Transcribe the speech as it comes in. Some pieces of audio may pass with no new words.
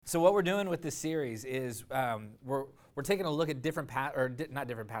So what we're doing with this series is we're taking a look at not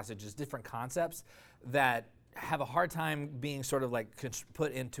different passages, different concepts that have a hard time being sort of like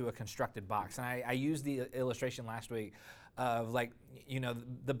put into a constructed box. And I used the illustration last week of like,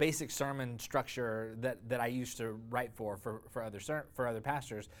 the basic sermon structure that I used to write for other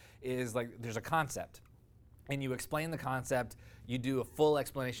pastors is like there's a concept. And you explain the concept, you do a full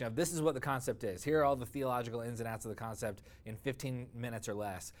explanation of this is what the concept is. Here are all the theological ins and outs of the concept in 15 minutes or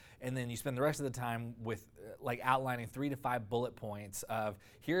less. And then you spend the rest of the time with like outlining 3 to 5 bullet points of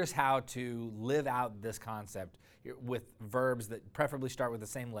here's how to live out this concept with verbs that preferably start with the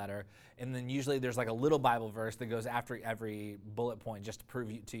same letter. And then usually there's like a little Bible verse that goes after every bullet point just to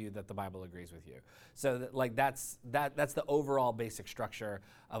prove to you that the Bible agrees with you. So that's the overall basic structure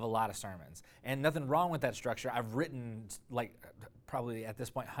of a lot of sermons. And nothing wrong with that structure. I've written like probably at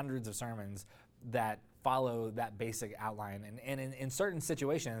this point hundreds of sermons that follow that basic outline. And in certain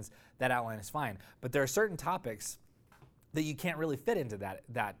situations, that outline is fine. But there are certain topics that you can't really fit into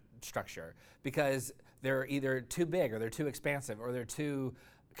that structure because they're either too big or they're too expansive or they're too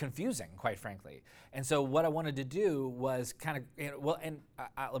confusing, quite frankly. And so what I wanted to do was kind of,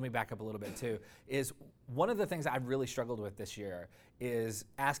 let me back up a little bit too, is one of the things I've really struggled with this year is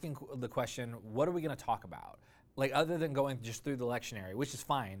asking the question, what are we going to talk about? Like other than going just through the lectionary, which is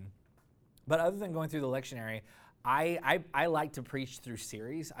fine, but other than going through the lectionary, I like to preach through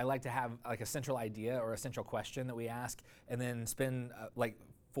series. I like to have like a central idea or a central question that we ask and then spend like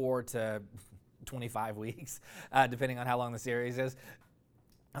 4 to 25 weeks, depending on how long the series is,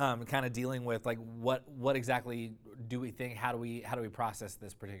 kind of dealing with like what exactly do we think, how do we process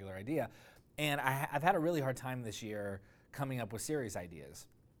this particular idea. And I've had a really hard time this year coming up with series ideas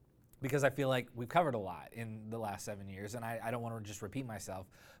because I feel like we've covered a lot in the last 7 years and I don't want to just repeat myself.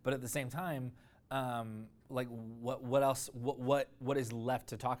 But at the same time, like what else, what is left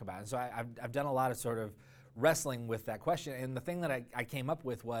to talk about? And so I've done a lot of sort of wrestling with that question. And the thing that I came up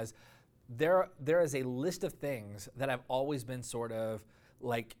with was there is a list of things that I've always been sort of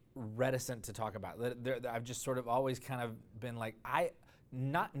like reticent to talk about. I've just sort of always kind of been like,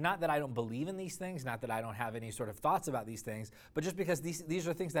 not that I don't believe in these things, not that I don't have any sort of thoughts about these things, but just because these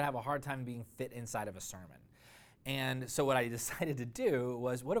are things that have a hard time being fit inside of a sermon. And so what I decided to do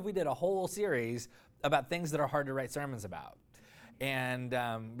was, what if we did a whole series about things that are hard to write sermons about? And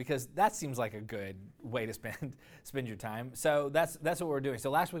because that seems like a good way to spend your time. So that's what we're doing. So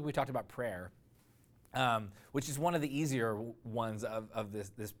last week we talked about prayer, which is one of the easier ones of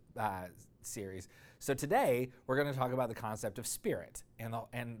this series. So today we're going to talk about the concept of spirit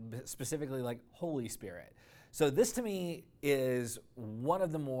and specifically like Holy Spirit. So this to me is one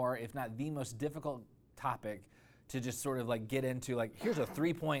of the more, if not the most difficult topic to just sort of like get into, like, here's a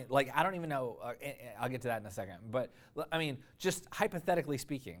 3-point, like, I don't even know, I'll get to that in a second, but I mean, just hypothetically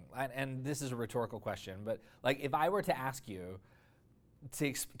speaking, and this is a rhetorical question, but like if I were to ask you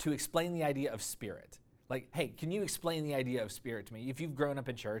to explain the idea of spirit, like, hey, can you explain the idea of spirit to me? If you've grown up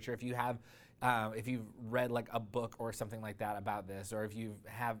in church, or if you have, if you've read like a book or something like that about this, or if you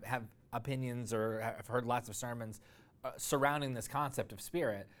have opinions or have heard lots of sermons surrounding this concept of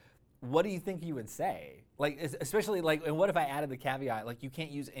spirit, what do you think you would say? Like, especially like, and what if I added the caveat, like, you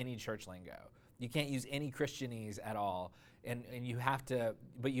can't use any church lingo. You can't use any Christianese at all. And you have to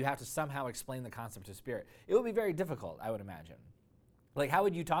somehow explain the concept of spirit. It would be very difficult, I would imagine. Like, how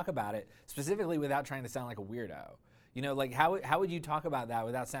would you talk about it specifically without trying to sound like a weirdo? You know, like, how would you talk about that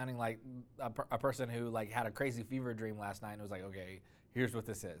without sounding like a person who like had a crazy fever dream last night and was like, okay, here's what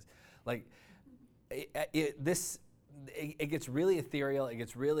this is. Like, it gets really ethereal. It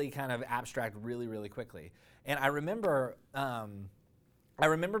gets really kind of abstract really, really quickly. And I remember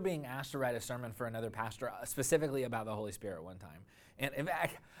being asked to write a sermon for another pastor specifically about the Holy Spirit one time. And in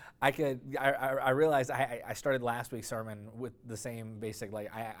fact, I realized I started last week's sermon with the same basic,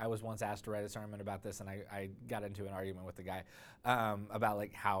 like, I was once asked to write a sermon about this, and I got into an argument with the guy about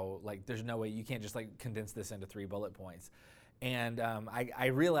like how, like, there's no way you can't just like condense this into 3 bullet points. And I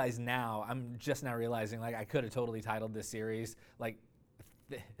realize now, I'm just now realizing, like, I could have totally titled this series, like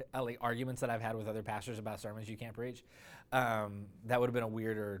arguments that I've had with other pastors about sermons you can't preach. That would have been a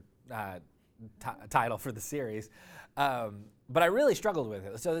weirder title for the series. But I really struggled with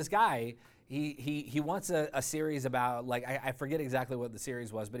it. So this guy, he wants a series about, like, I forget exactly what the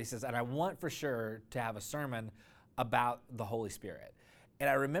series was, but he says, and I want for sure to have a sermon about the Holy Spirit. And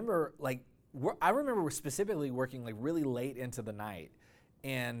I remember, like, specifically working like really late into the night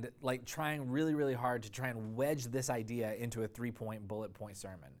and like trying really, really hard to try and wedge this idea into a 3-point bullet point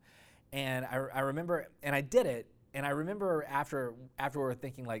sermon. And I remember, and I did it, and I remember afterward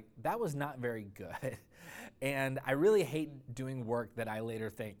thinking, like, that was not very good. And I really hate doing work that I later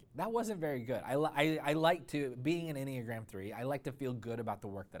think, that wasn't very good. I like to, being an Enneagram 3, I like to feel good about the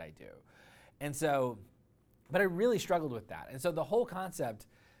work that I do. And so, but I really struggled with that. And so the whole concept,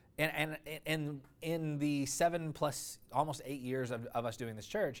 and in the 7 plus, almost 8 years of us doing this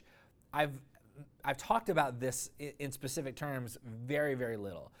church, I've talked about this in specific terms very, very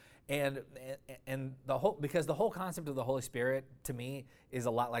little. And because the whole concept of the Holy Spirit, to me, is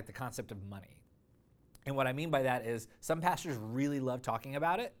a lot like the concept of money. And what I mean by that is some pastors really love talking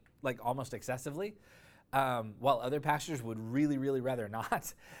about it, like almost excessively, while other pastors would really, really rather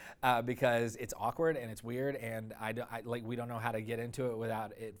not, because it's awkward and it's weird, and we don't know how to get into it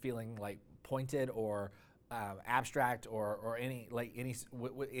without it feeling like pointed or abstract or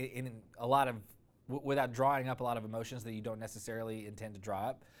without drawing up a lot of emotions that you don't necessarily intend to draw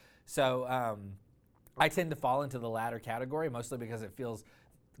up. So I tend to fall into the latter category, mostly because it feels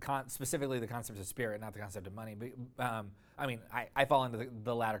specifically the concept of spirit, not the concept of money. But, I fall into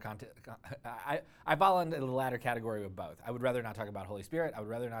the latter I fall into the latter category with both. I would rather not talk about Holy Spirit. I would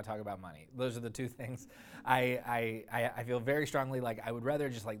rather not talk about money. Those are the two things I feel very strongly like I would rather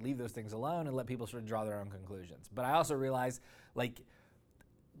just like leave those things alone and let people sort of draw their own conclusions. But I also realize like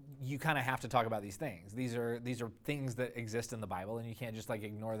you kind of have to talk about these things. These are things that exist in the Bible, and you can't just like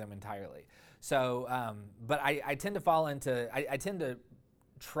ignore them entirely. So, but I tend to fall into I tend to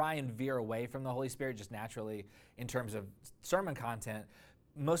try and veer away from the Holy Spirit just naturally in terms of sermon content,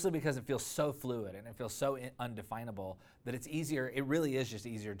 mostly because it feels so fluid and it feels so undefinable that it's easier, it really is just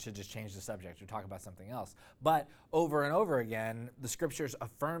easier to just change the subject or talk about something else. But over and over again, the scriptures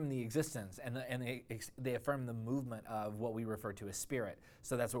affirm the existence and they affirm the movement of what we refer to as spirit.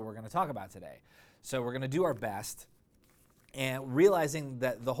 So that's what we're going to talk about today. So we're going to do our best, and realizing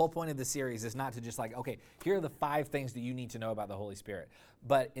that the whole point of the series is not to just like, okay, here are the 5 things that you need to know about the Holy Spirit,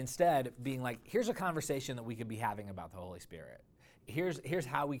 but instead being like, here's a conversation that we could be having about the Holy Spirit. Here's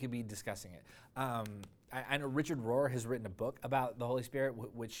how we could be discussing it. I know Richard Rohr has written a book about the Holy Spirit,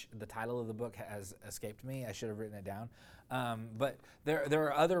 which the title of the book has escaped me. I should have written it down. But there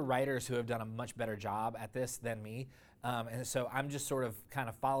are other writers who have done a much better job at this than me. And so I'm just sort of kind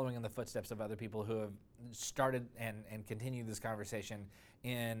of following in the footsteps of other people who have started and continued this conversation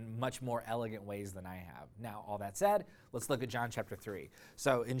in much more elegant ways than I have. Now, all that said, let's look at John chapter 3.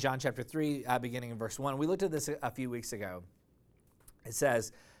 So in John chapter 3, beginning in verse 1, we looked at this a few weeks ago. It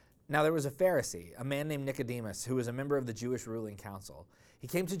says, "Now there was a Pharisee, a man named Nicodemus, who was a member of the Jewish ruling council. He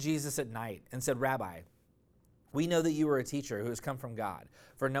came to Jesus at night and said, 'Rabbi, we know that you are a teacher who has come from God,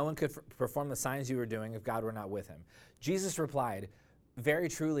 for no one could perform the signs you are doing if God were not with him.' Jesus replied, 'Very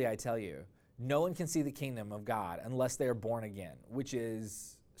truly I tell you, no one can see the kingdom of God unless they are born again,'" which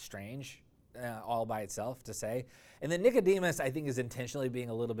is strange all by itself to say. And then Nicodemus, I think, is intentionally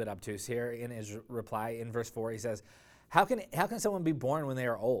being a little bit obtuse here in his reply. In verse 4, he says, How can someone be born when they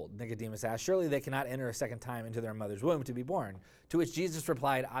are old?" Nicodemus asked. "Surely they cannot enter a second time into their mother's womb to be born." To which Jesus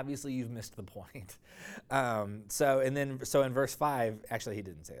replied, "Obviously you've missed the point." So in verse 5, actually he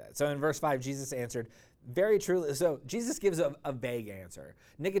didn't say that. So in verse 5, Jesus answered, "Very truly," so Jesus gives a vague answer.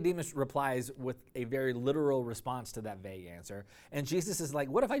 Nicodemus replies with a very literal response to that vague answer. And Jesus is like,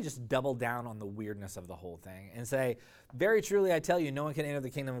 what if I just double down on the weirdness of the whole thing and say, "Very truly I tell you, no one can enter the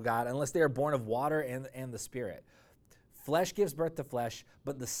kingdom of God unless they are born of water and the Spirit. Flesh gives birth to flesh,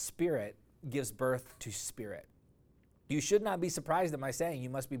 but the Spirit gives birth to spirit. You should not be surprised at my saying you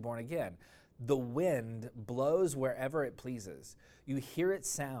must be born again. The wind blows wherever it pleases. You hear its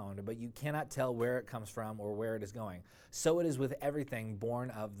sound, but you cannot tell where it comes from or where it is going. So it is with everything born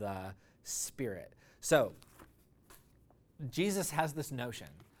of the Spirit." So Jesus has this notion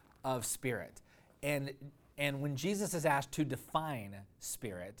of spirit. And when Jesus is asked to define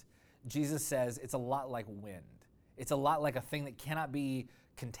spirit, Jesus says it's a lot like wind. It's a lot like a thing that cannot be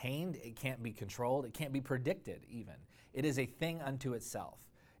contained, it can't be controlled, it can't be predicted even. It is a thing unto itself,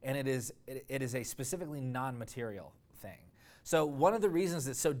 and it is a specifically non-material thing. So one of the reasons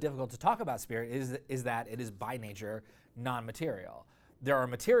it's so difficult to talk about spirit is that it is by nature non-material. There are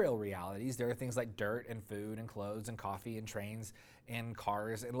material realities. There are things like dirt and food and clothes and coffee and trains and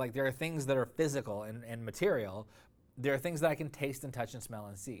cars, and like there are things that are physical and material. There are things that I can taste and touch and smell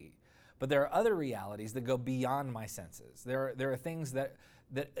and see. But there are other realities that go beyond my senses. There are things that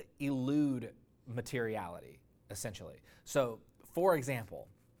elude materiality, essentially. So, for example,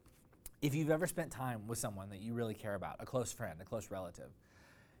 if you've ever spent time with someone that you really care about, a close friend, a close relative,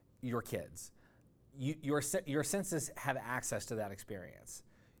 your kids, your senses have access to that experience.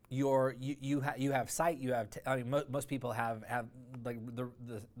 You have sight. You have. Most people have like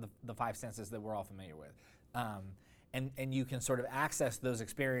the 5 senses that we're all familiar with. And you can sort of access those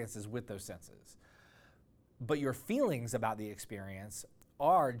experiences with those senses. but your feelings about the experience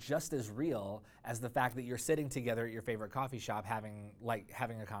are just as real as the fact that you're sitting together at your favorite coffee shop having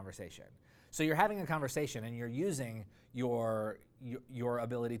a conversation. So you're having a conversation and you're using your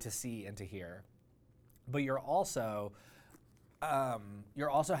ability to see and to hear, but you're also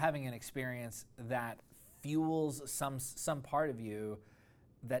having an experience that fuels some part of you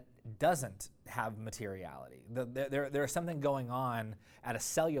that doesn't have materiality. There's something going on at a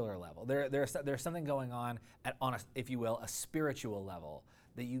cellular level. There's something going on on a, if you will, a spiritual level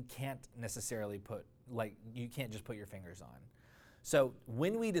that you can't necessarily you can't just put your fingers on. So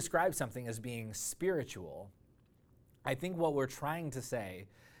when we describe something as being spiritual, I think what we're trying to say,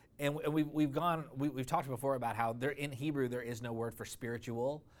 and we've talked before about how in Hebrew there is no word for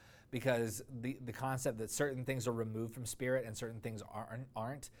spiritual, because the concept that certain things are removed from spirit and certain things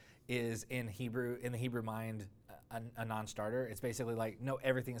aren't is in the Hebrew mind a non-starter. It's basically like, no,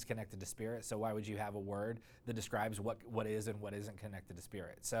 everything is connected to spirit, so why would you have a word that describes what is and what isn't connected to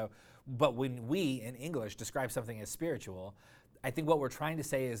spirit? So, but when we in English describe something as spiritual, I think what we're trying to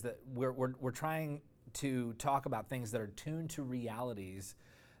say is that we're trying to talk about things that are tuned to realities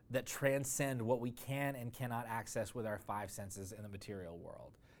that transcend what we can and cannot access with our five senses in the material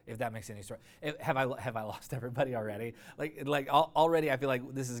world. If that makes any sense. Have I lost everybody already? Already I feel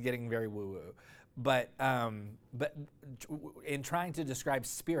like this is getting very woo-woo. But in trying to describe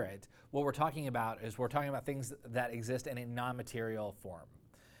spirit, what we're talking about things that exist in a non-material form.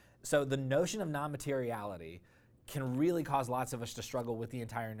 So the notion of non-materiality can really cause lots of us to struggle with the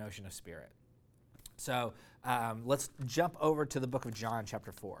entire notion of spirit. So let's jump over to the book of John,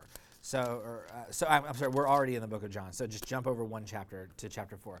 chapter 4. I'm sorry, we're already in the book of John, so just jump over one chapter to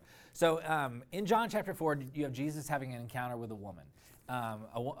chapter 4. So in John chapter 4, you have Jesus having an encounter with a woman,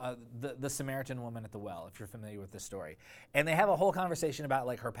 the Samaritan woman at the well, if you're familiar with this story. And they have a whole conversation about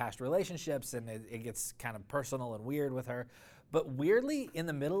like her past relationships, and it gets kind of personal and weird with her. But weirdly, in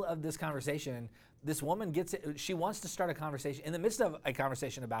the middle of this conversation, this woman she wants to start a conversation, in the midst of a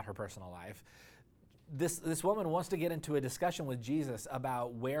conversation about her personal life. This woman wants to get into a discussion with Jesus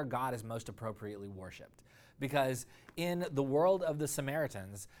about where God is most appropriately worshipped. Because in the world of the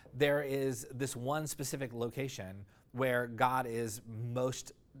Samaritans, there is this one specific location where God is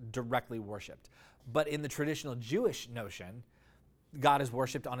most directly worshipped. But in the traditional Jewish notion, God is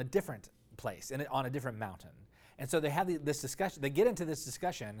worshipped on a different place, on a different mountain. And so they have this discussion, they get into this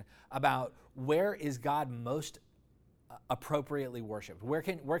discussion about where is God most appropriately worshipped. Where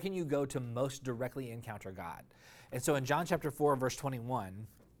can you go to most directly encounter God? And so in John chapter 4, verse 21,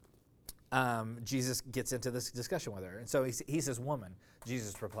 Jesus gets into this discussion with her. And so he says, "Woman,"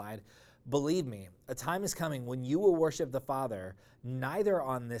 Jesus replied, "believe me, a time is coming when you will worship the Father neither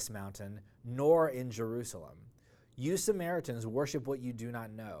on this mountain nor in Jerusalem. You Samaritans worship what you do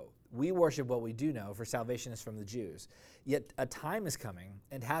not know. We worship what we do know, for salvation is from the Jews. Yet a time is coming,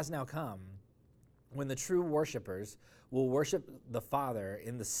 and has now come, when the true worshipers will worship the Father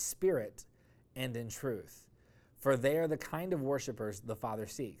in the Spirit and in truth. For they are the kind of worshipers the Father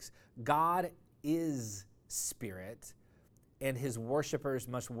seeks. God is Spirit, and his worshipers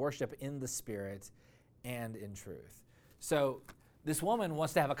must worship in the Spirit and in truth." So this woman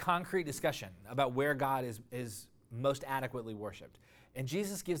wants to have a concrete discussion about where God is most adequately worshipped. And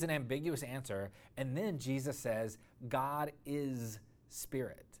Jesus gives an ambiguous answer, and then Jesus says, God is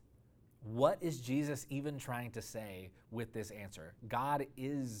Spirit. What is Jesus even trying to say with this answer? God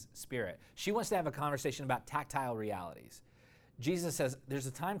is Spirit. She wants to have a conversation about tactile realities. Jesus says there's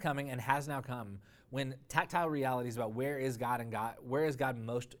a time coming and has now come when tactile realities about where is God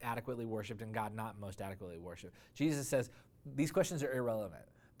most adequately worshipped and God not most adequately worshipped. Jesus says these questions are irrelevant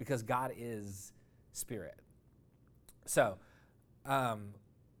because God is Spirit. So,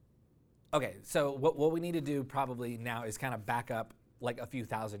 okay, so what we need to do probably now is kind of back up like a few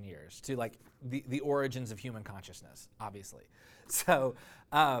thousand years to like the origins of human consciousness, obviously. So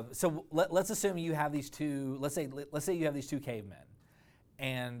let's assume you have these two. Let's say you have these two cavemen,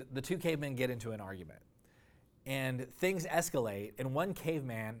 and the two cavemen get into an argument, and things escalate, and one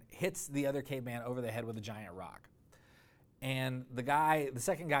caveman hits the other caveman over the head with a giant rock, and the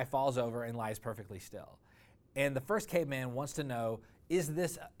second guy falls over and lies perfectly still, and the first caveman wants to know, is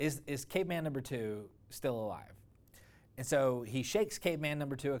caveman number two still alive? And so he shakes caveman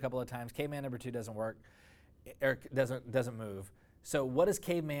number two a couple of times. Caveman number two doesn't work, or doesn't move. So what does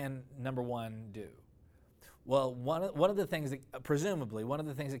caveman number one do? Well, one of the things that, presumably, one of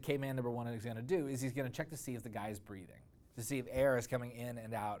the things that caveman number one is going to do is he's going to check to see if the guy is breathing, to see if air is coming in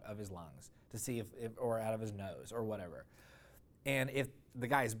and out of his lungs, to see if or out of his nose or whatever. And if the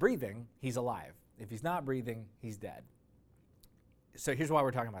guy is breathing, he's alive. If he's not breathing, he's dead. So here's why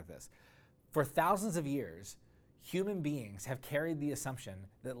we're talking about this. For thousands of years, human beings have carried the assumption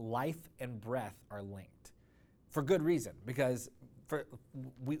that life and breath are linked, for good reason, because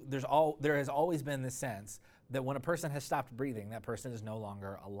there has always been this sense that when a person has stopped breathing, that person is no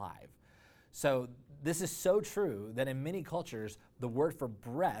longer alive. So this is so true that in many cultures, the word for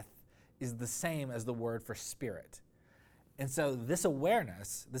breath is the same as the word for spirit. And so this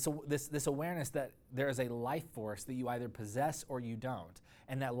awareness that there is a life force that you either possess or you don't,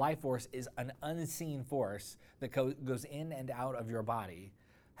 and that life force is an unseen force that goes in and out of your body,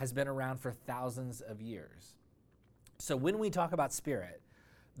 has been around for thousands of years. So when we talk about spirit,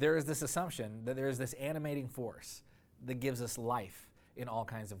 there is this assumption that there is this animating force that gives us life in all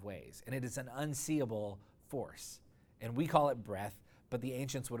kinds of ways. And it is an unseeable force. And we call it breath, but the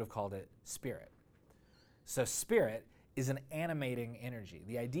ancients would have called it spirit. So spirit is an animating energy.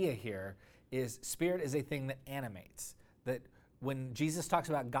 The idea here is spirit is a thing that animates. That when Jesus talks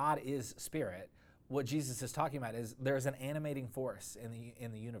about God is spirit, what Jesus is talking about is there's an animating force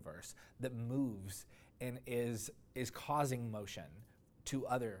in the universe that moves and is causing motion to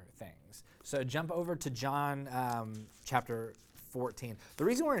other things. So jump over to John chapter 14. The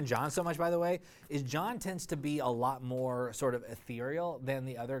reason we're in John so much, by the way, is John tends to be a lot more sort of ethereal than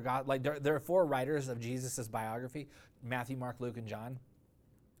the other God. Like there are 4 writers of Jesus' biography, Matthew, Mark, Luke, and John.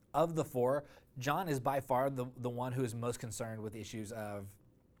 Of the 4, John is by far the one who is most concerned with issues of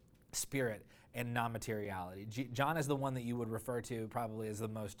spirit and non-materiality. John is the one that you would refer to probably as the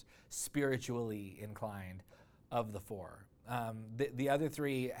most spiritually inclined of the 4. The other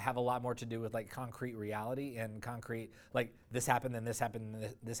 3 have a lot more to do with like concrete reality and concrete, like this happened, then this happened,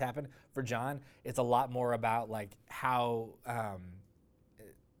 then this happened. For John, it's a lot more about like how,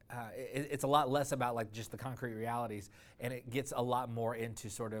 it's a lot less about like just the concrete realities, and it gets a lot more into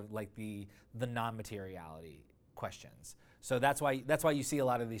sort of like the non-materiality questions. So that's why you see a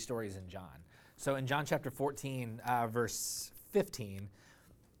lot of these stories in John. So in John chapter 14, verse 15,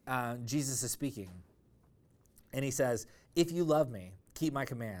 Jesus is speaking. And he says, "If you love me, keep my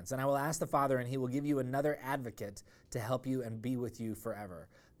commands, and I will ask the Father, and he will give you another advocate to help you and be with you forever,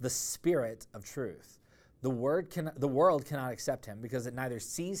 the Spirit of truth. The world cannot accept him because it neither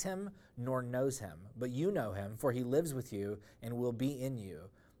sees him nor knows him, but you know him, for he lives with you and will be in you.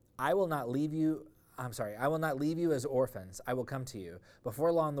 I will not leave you as orphans. I will come to you.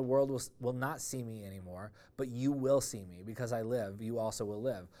 Before long, the world will not see me anymore, but you will see me. Because I live, you also will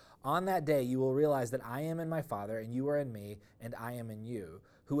live. On that day, you will realize that I am in my Father, and you are in me, and I am in you.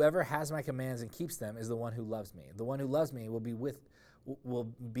 Whoever has my commands and keeps them is the one who loves me. The one who loves me will be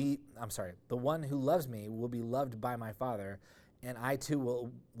loved by my Father, and I too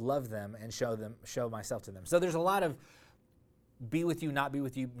will love them and show myself to them." So there's a lot of be with you, not be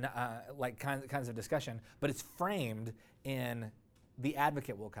with you, like kinds of discussion, but it's framed in the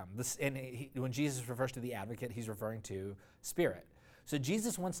advocate will come. When Jesus refers to the advocate, he's referring to Spirit. So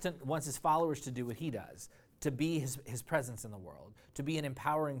Jesus wants his followers to do what he does, to be his presence in the world, to be an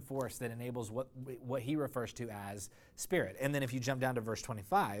empowering force that enables what he refers to as Spirit. And then if you jump down to verse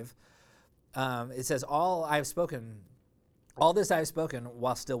 25, it says, all this I have spoken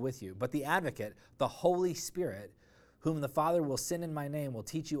while still with you. But the advocate, the Holy Spirit, whom the Father will send in my name, will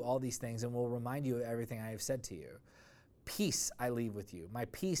teach you all these things and will remind you of everything I have said to you. Peace I leave with you. My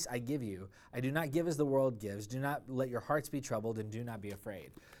peace I give you. I do not give as the world gives. Do not let your hearts be troubled, and do not be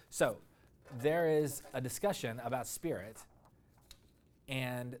afraid. So there is a discussion about spirit,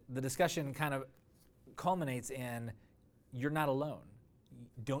 and the discussion kind of culminates in you're not alone.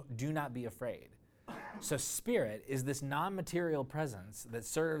 Do not be afraid. So spirit is this non-material presence that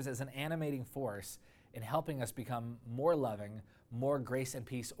serves as an animating force in helping us become more loving, more grace and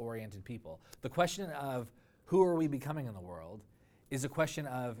peace oriented people. The question of who are we becoming in the world is a question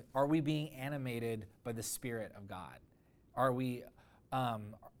of, are we being animated by the Spirit of God? Are we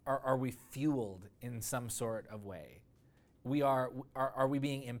fueled in some sort of way? Are we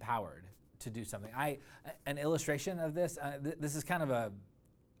being empowered to do something? An illustration of this, this is kind of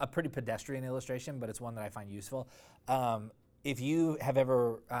a pretty pedestrian illustration, but it's one that I find useful. If you have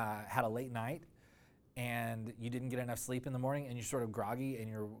ever had a late night and you didn't get enough sleep in the morning and you're sort of groggy and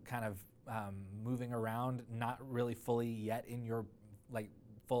you're kind of moving around, not really fully yet in your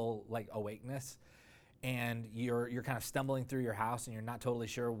full awakeness, and you're kind of stumbling through your house and you're not totally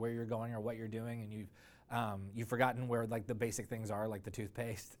sure where you're going or what you're doing, and you've forgotten where the basic things are, like the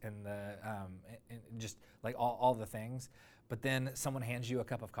toothpaste and and just all the things. But then someone hands you a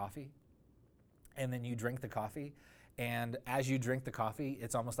cup of coffee, and then you drink the coffee, and as you drink the coffee,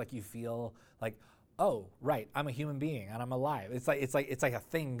 it's almost like you feel like, oh, right, I'm a human being and I'm alive. It's like a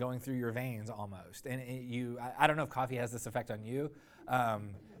thing going through your veins almost. And I don't know if coffee has this effect on you,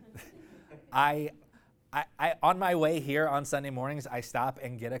 I on my way here on Sunday mornings, I stop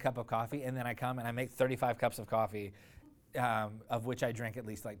and get a cup of coffee, and then I come and I make 35 cups of coffee, of which I drink at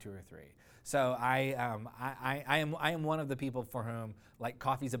least like 2 or 3. So I am one of the people for whom like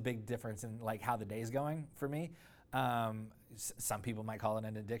coffee's a big difference in like how the day's going for me. Some people might call it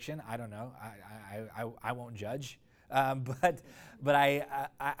an addiction. I don't know. I won't judge. But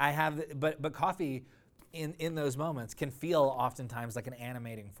coffee in those moments can feel oftentimes like an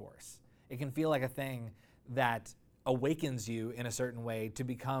animating force. It can feel like a thing that awakens you in a certain way to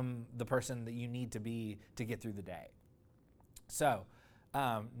become the person that you need to be to get through the day. So,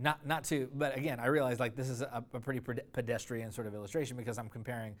 not to, but again, I realize like this is a pretty pedestrian sort of illustration because I'm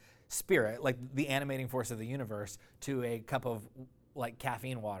comparing spirit, like the animating force of the universe, to a cup of like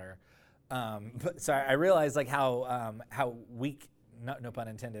caffeine water. But so I realize like how weak, no pun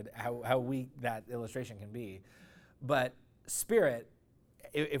intended, how weak that illustration can be. But spirit,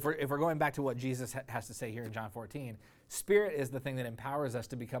 if we're going back to what Jesus has to say here in John 14, spirit is the thing that empowers us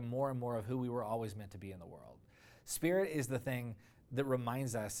to become more and more of who we were always meant to be in the world. Spirit is the thing that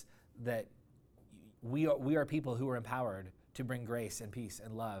reminds us that we are people who are empowered to bring grace and peace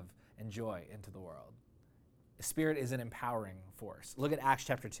and love and joy into the world. Spirit is an empowering force. Look at Acts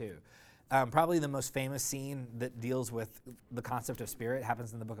chapter 2. Probably the most famous scene that deals with the concept of spirit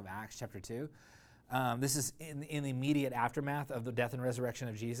happens in the book of Acts chapter 2. This is in the immediate aftermath of the death and resurrection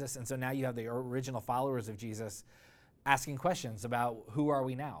of Jesus. And so now you have the original followers of Jesus asking questions about who are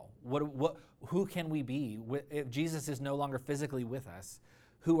we now? Who can we be? If Jesus is no longer physically with us,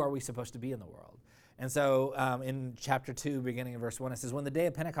 who are we supposed to be in the world? And so in chapter 2, beginning in verse 1, it says, when the day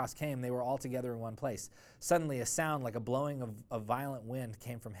of Pentecost came, they were all together in one place. Suddenly a sound like a blowing of violent wind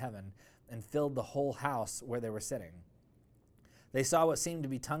came from heaven and filled the whole house where they were sitting. They saw what seemed to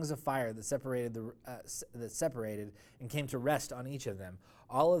be tongues of fire that separated and came to rest on each of them.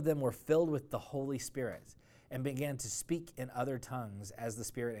 All of them were filled with the Holy Spirit and began to speak in other tongues as the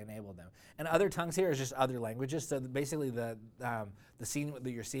Spirit enabled them. And other tongues here is just other languages. So basically the scene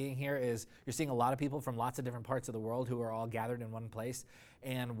that you're seeing here is you're seeing a lot of people from lots of different parts of the world who are all gathered in one place.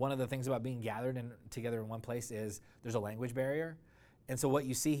 And one of the things about being gathered together in one place is there's a language barrier. And so what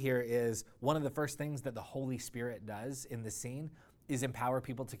you see here is one of the first things that the Holy Spirit does in this scene is empower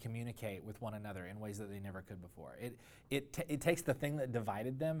people to communicate with one another in ways that they never could before. It takes the thing that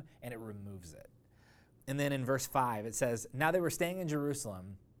divided them and it removes it. And then in verse 5, it says, now there were staying in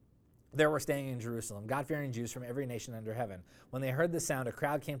Jerusalem, God-fearing Jews from every nation under heaven. When they heard the sound, a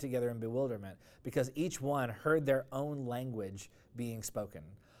crowd came together in bewilderment because each one heard their own language being spoken.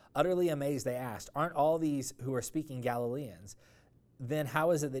 Utterly amazed, they asked, aren't all these who are speaking Galileans? Then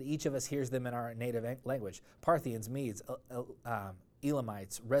how is it that each of us hears them in our native language? Parthians, Medes,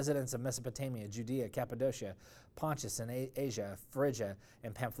 Elamites, residents of Mesopotamia, Judea, Cappadocia, Pontus and Asia, Phrygia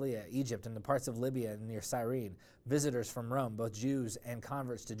and Pamphylia, Egypt, and the parts of Libya and near Cyrene, visitors from Rome, both Jews and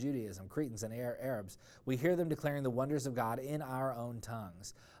converts to Judaism, Cretans and Arabs. We hear them declaring the wonders of God in our own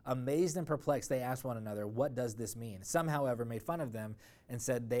tongues. Amazed and perplexed, they asked one another, what does this mean? Some, however, made fun of them and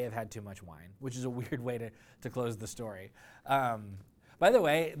said they have had too much wine, which is a weird way to close the story. By the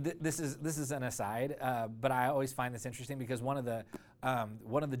way, this is an aside, but I always find this interesting because one of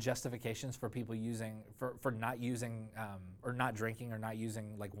the justifications for people for not using or not drinking or not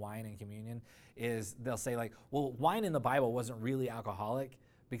using like wine in communion is they'll say like, well, wine in the Bible wasn't really alcoholic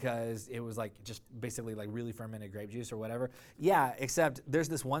because it was like just basically like really fermented grape juice or whatever. Yeah, except there's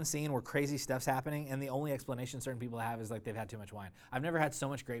this one scene where crazy stuff's happening and the only explanation certain people have is like they've had too much wine. I've never had so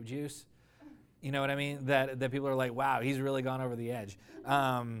much grape juice. You know what I mean? That people are like, wow, he's really gone over the edge.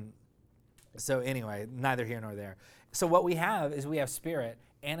 So anyway, neither here nor there. So what we have is we have Spirit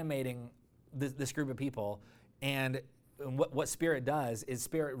animating this group of people, and what Spirit does is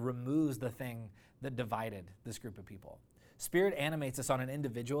Spirit removes the thing that divided this group of people. Spirit animates us on an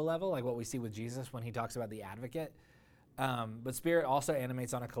individual level, like what we see with Jesus when he talks about the advocate. But Spirit also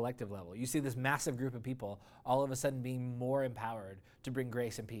animates on a collective level. You see this massive group of people all of a sudden being more empowered to bring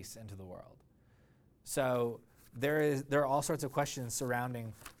grace and peace into the world. So there are all sorts of questions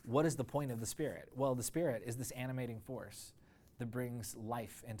surrounding what is the point of the Spirit? Well, the Spirit is this animating force that brings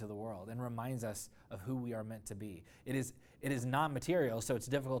life into the world and reminds us of who we are meant to be. It is non-material, so it's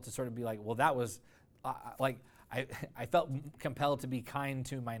difficult to sort of be like, well, that was I felt compelled to be kind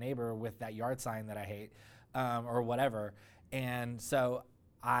to my neighbor with that yard sign that I hate, or whatever, and so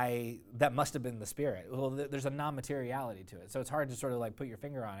that must have been the Spirit. Well, there's a non-materiality to it, so it's hard to sort of like put your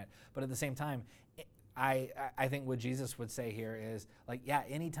finger on it. But at the same time, I think what Jesus would say here is like, yeah,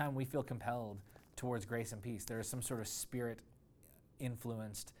 anytime we feel compelled towards grace and peace, there is some sort of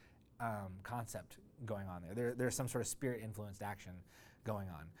Spirit-influenced concept going on there. There's some sort of Spirit-influenced action going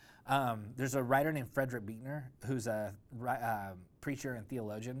on. There's a writer named Frederick Buechner, who's a preacher and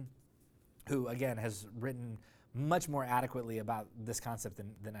theologian, who, again, has written much more adequately about this concept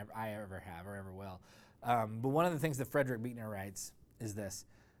than I ever have or ever will. But one of the things that Frederick Buechner writes is this.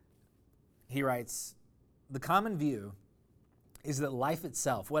 He writes, "The common view is that life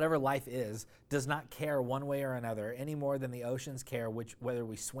itself, whatever life is, does not care one way or another any more than the oceans care whether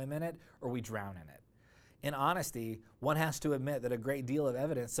we swim in it or we drown in it. In honesty, one has to admit that a great deal of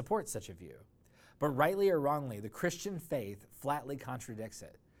evidence supports such a view. But rightly or wrongly, the Christian faith flatly contradicts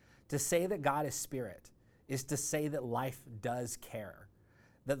it. To say that God is spirit is to say that life does care,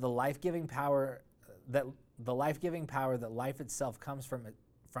 that the life-giving power that life itself comes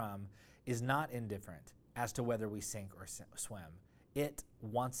from is not indifferent as to whether we sink or swim. It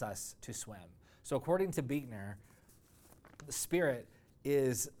wants us to swim." So according to Buechner, the spirit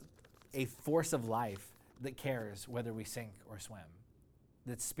is a force of life that cares whether we sink or swim.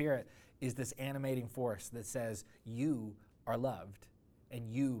 That spirit is this animating force that says you are loved and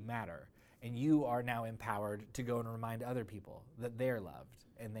you matter, and you are now empowered to go and remind other people that they're loved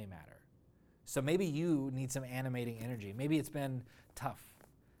and they matter. So maybe you need some animating energy. Maybe it's been tough.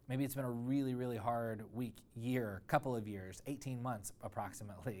 Maybe it's been a really, really hard week, year, couple of years, 18 months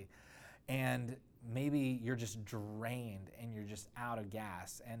approximately. And maybe you're just drained and you're just out of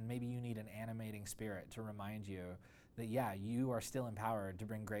gas. And maybe you need an animating spirit to remind you that, yeah, you are still empowered to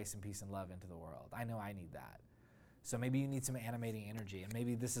bring grace and peace and love into the world. I know I need that. So maybe you need some animating energy. And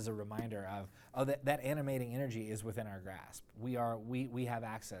maybe this is a reminder of, that animating energy is within our grasp. We have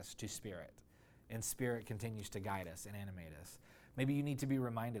access to spirit. And spirit continues to guide us and animate us. Maybe you need to be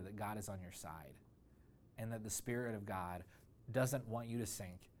reminded that God is on your side and that the Spirit of God doesn't want you to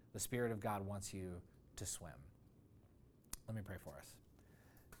sink. The Spirit of God wants you to swim. Let me pray for us.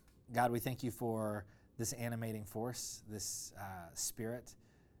 God, we thank you for this animating force, this Spirit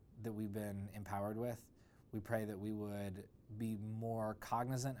that we've been empowered with. We pray that we would be more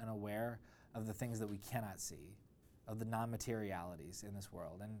cognizant and aware of the things that we cannot see, of the non-materialities in this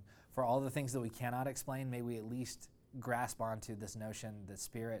world. And for all the things that we cannot explain, may we at least grasp onto this notion that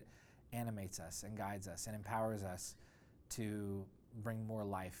spirit animates us and guides us and empowers us to bring more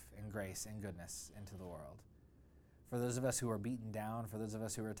life and grace and goodness into the world. For those of us who are beaten down, for those of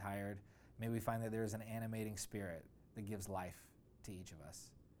us who are tired, may we find that there is an animating spirit that gives life to each of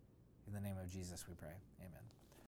us. In the name of Jesus we pray. Amen.